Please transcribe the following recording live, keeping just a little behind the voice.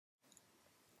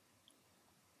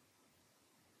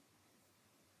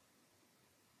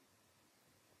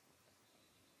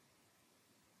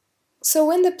So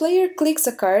when the player clicks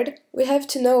a card, we have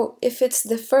to know if it's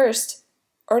the first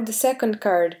or the second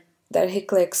card that he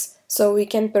clicks, so we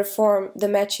can perform the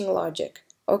matching logic,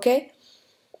 okay?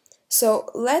 So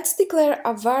let's declare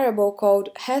a variable called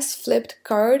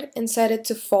hasFlippedCard and set it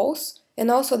to false,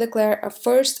 and also declare a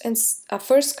first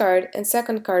card and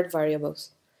second card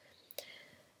variables.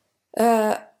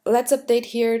 Let's update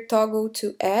here toggle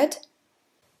to add,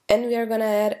 and we are gonna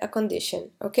add a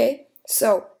condition, okay?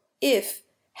 So if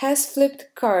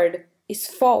hasFlippedCard is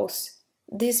false,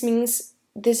 this means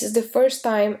this is the first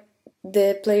time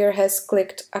the player has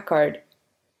clicked a card.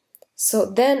 So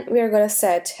then we are gonna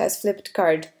set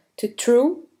hasFlippedCard to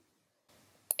true,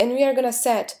 and we are gonna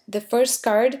set the first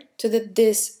card to the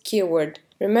this keyword.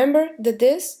 Remember the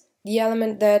this, the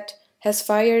element that has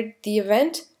fired the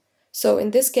event? So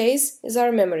in this case is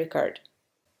our memory card.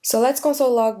 So let's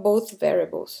console log both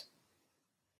variables.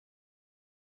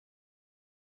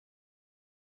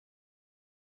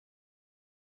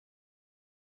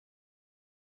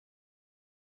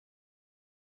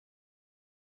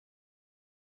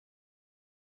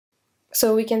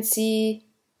 So we can see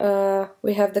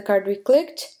we have the card we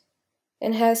clicked,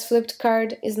 and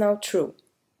hasFlippedCard is now true.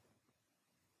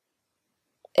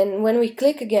 And when we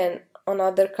click again on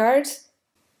other cards,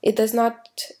 it does not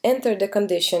enter the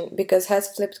condition because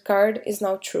hasFlippedCard is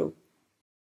now true.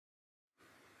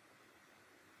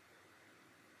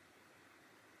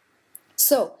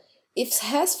 So if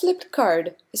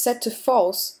hasFlippedCard is set to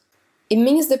false, it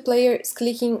means the player is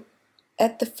clicking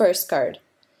at the first card.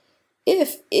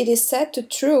 If it is set to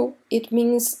true, it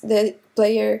means the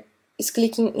player is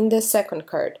clicking in the second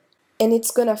card, and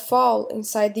it's gonna fall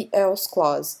inside the else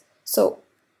clause. So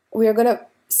we are gonna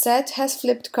set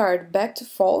hasFlippedCard back to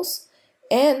false,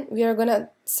 and we are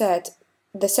gonna set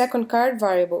the second card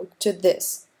variable to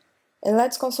this. And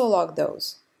let's console log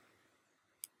those.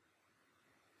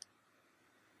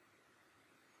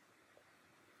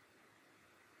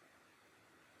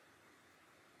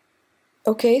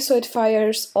 Okay, so it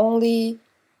fires only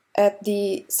at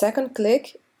the second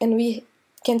click, and we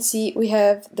can see we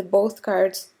have the both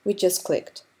cards we just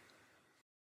clicked.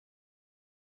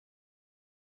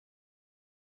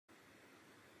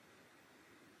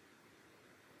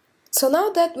 So now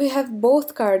that we have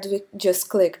both cards we just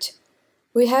clicked,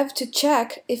 we have to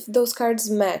check if those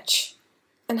cards match.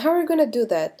 And how are we going to do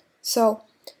that? So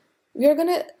we are going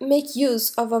to make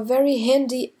use of a very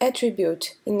handy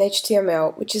attribute in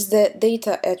HTML, which is the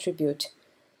data attribute.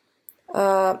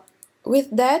 With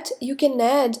that, you can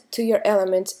add to your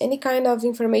elements any kind of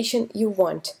information you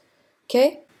want,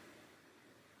 okay?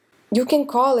 You can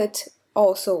call it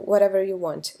also whatever you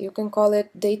want. You can call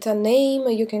it data name,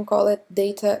 you can call it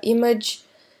data image.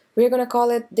 We're going to call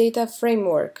it data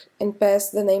framework and pass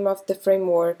the name of the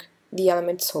framework the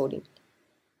element is holding.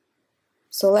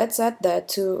 So let's add that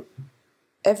to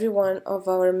every one of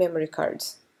our memory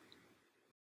cards.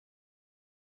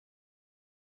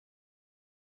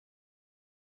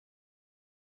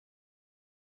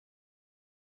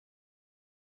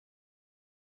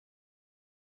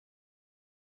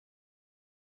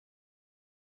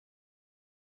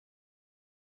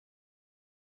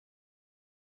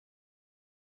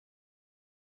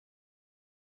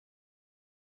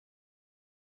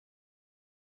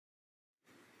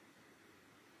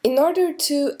 In order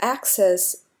to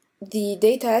access the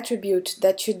data attribute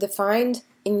that you defined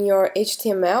in your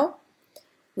HTML,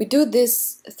 we do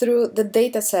this through the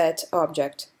dataset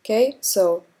object, okay?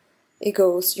 So it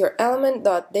goes your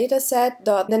element.dataset.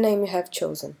 The name you have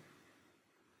chosen.